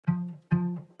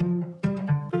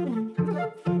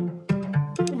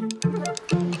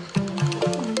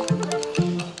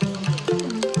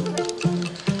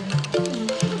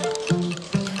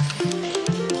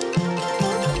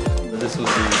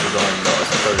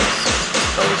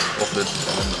method,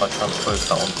 and then I transpose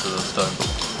that onto the stone.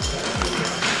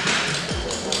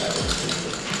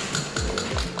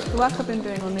 The work I've been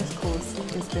doing on this course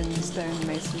has been stone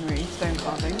masonry, stone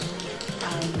carving,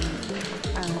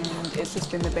 and it's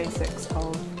just been the basics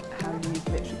of how you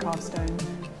literally carve stone.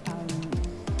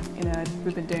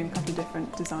 We've been doing a couple of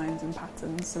different designs and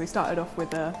patterns. So we started off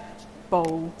with a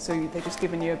bowl, so they're just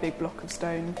giving you a big block of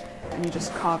stone and you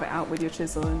just carve it out with your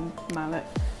chisel and mallet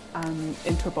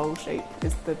into a bowl shape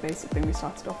is the basic thing we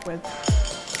started off with.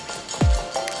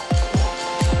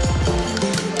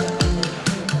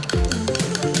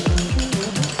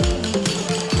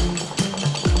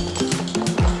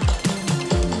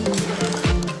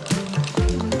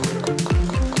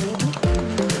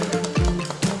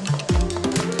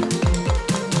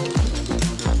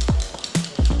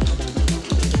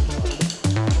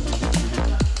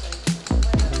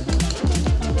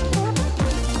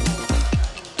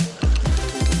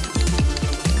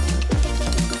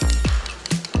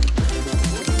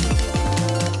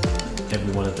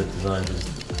 Every one of the designs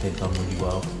they've done really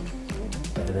well,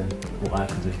 better than what I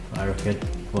could do, I reckon,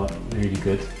 but really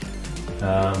good.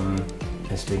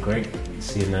 It's been great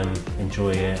seeing them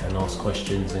enjoy it and ask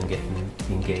questions and getting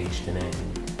engaged in it,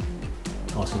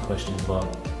 and asking questions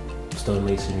about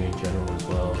stonemasonry in general as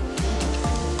well.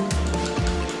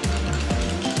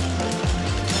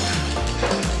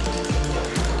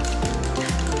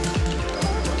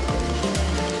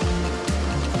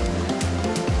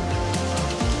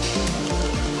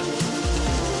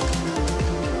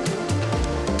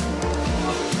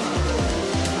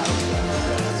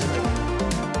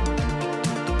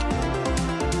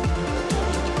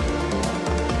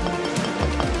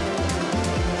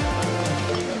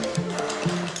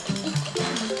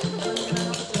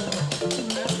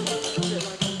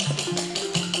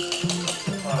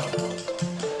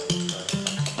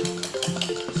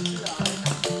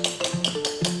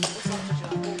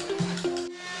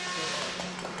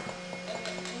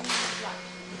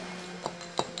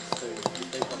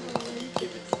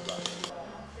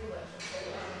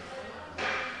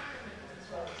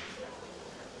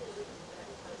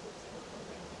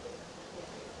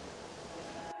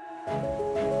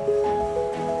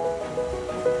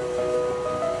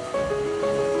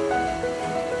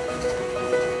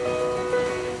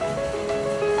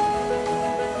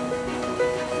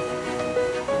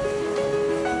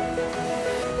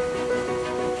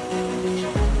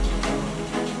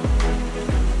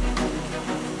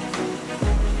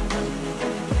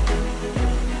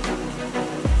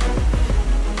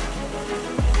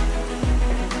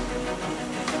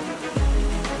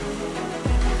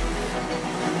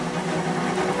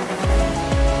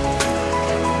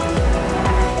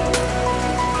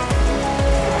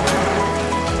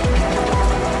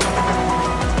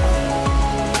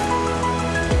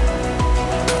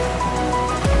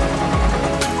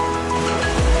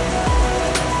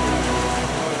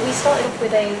 Started off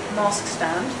with a mask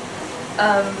stand.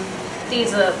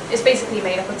 It's basically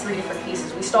made up of 3 different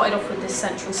pieces. We started off with this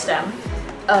central stem,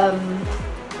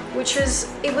 which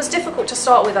was difficult to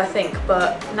start with, I think,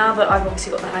 but now that I've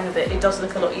obviously got the hang of it, it does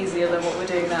look a lot easier than what we're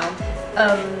doing now.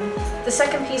 The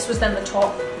second piece was then the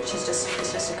top, which is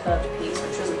just a curved piece,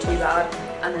 which wasn't too bad,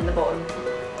 and then the bottom.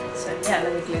 So yeah,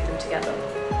 then we glued them together.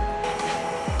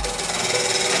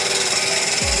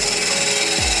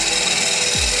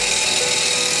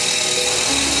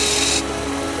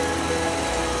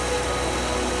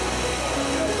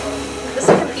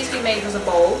 Made was a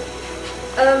bowl.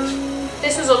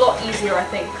 This was a lot easier, I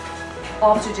think,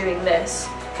 after doing this,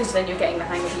 because then you're getting the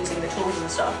hang of using the tools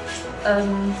and stuff.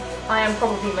 I am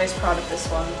probably most proud of this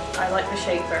one. I like the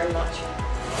shape very much.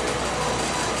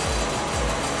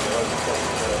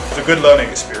 It's a good learning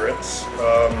experience.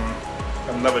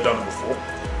 I've never done it before,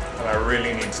 and I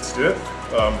really needed to do it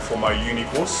for my uni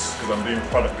course, because I'm doing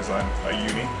product design at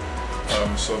uni.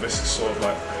 So this is sort of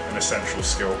like an essential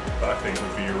skill that I think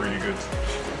would be really good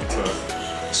to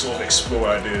sort of explore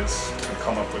ideas and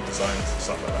come up with designs and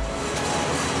stuff like that.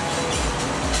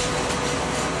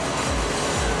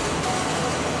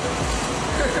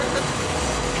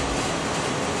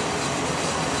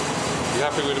 You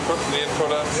happy with the end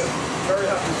product? Yeah, very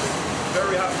happy.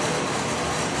 Very happy.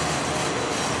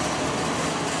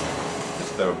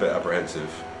 They were a bit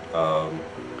apprehensive,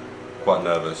 quite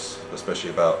nervous,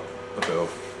 especially about a bit of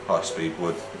high-speed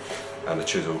wood and a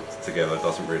chisel together.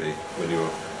 Doesn't really, when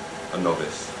you're a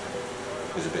novice,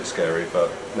 is a bit scary,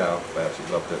 but now they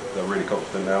absolutely loved it. They're really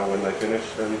confident now when they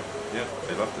finished, and yeah,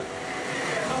 they loved it.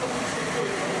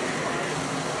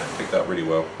 Picked out really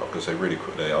well, I could say really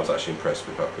quickly. I was actually impressed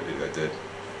with how quickly they did.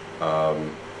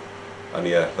 And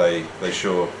yeah, they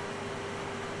sure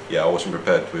yeah, I wasn't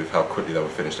prepared with how quickly they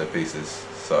would finish their pieces,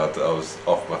 so I was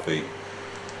off my feet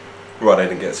running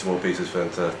and getting some more pieces for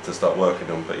them to start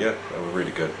working on. But yeah, they were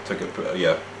really good.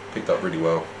 Picked up really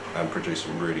well and produced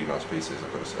some really nice pieces,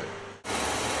 I've got to say.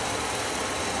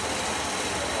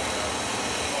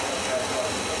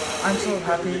 I'm sort of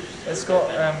happy. It's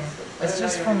got it's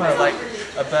just from a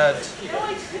bird,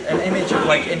 an image of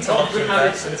like interlocking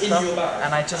birds and stuff,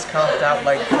 and I just carved out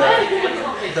like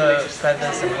the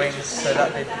feathers and wings so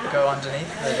that they go underneath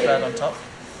the bird on top.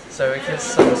 So it gives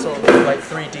some sort of like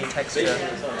 3D texture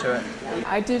to it.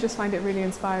 I do just find it really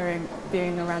inspiring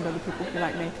being around other people who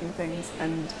like making things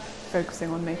and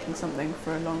focusing on making something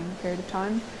for a long period of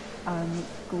time.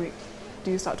 We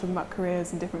do start talking about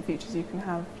careers and different futures you can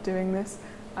have doing this,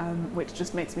 which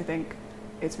just makes me think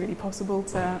it's really possible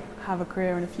to have a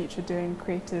career and a future doing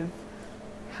creative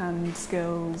hand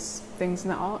skills, things in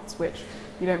the arts, which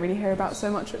you don't really hear about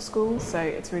so much at school. So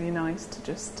it's really nice to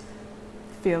just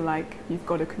feel like you've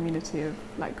got a community of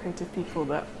like creative people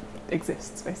that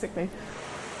exists, basically.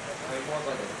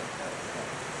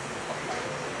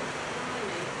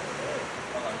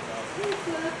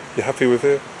 You happy with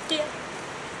it? Yeah.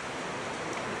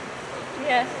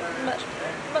 Yeah,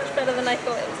 much better than I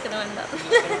thought it was going to end up.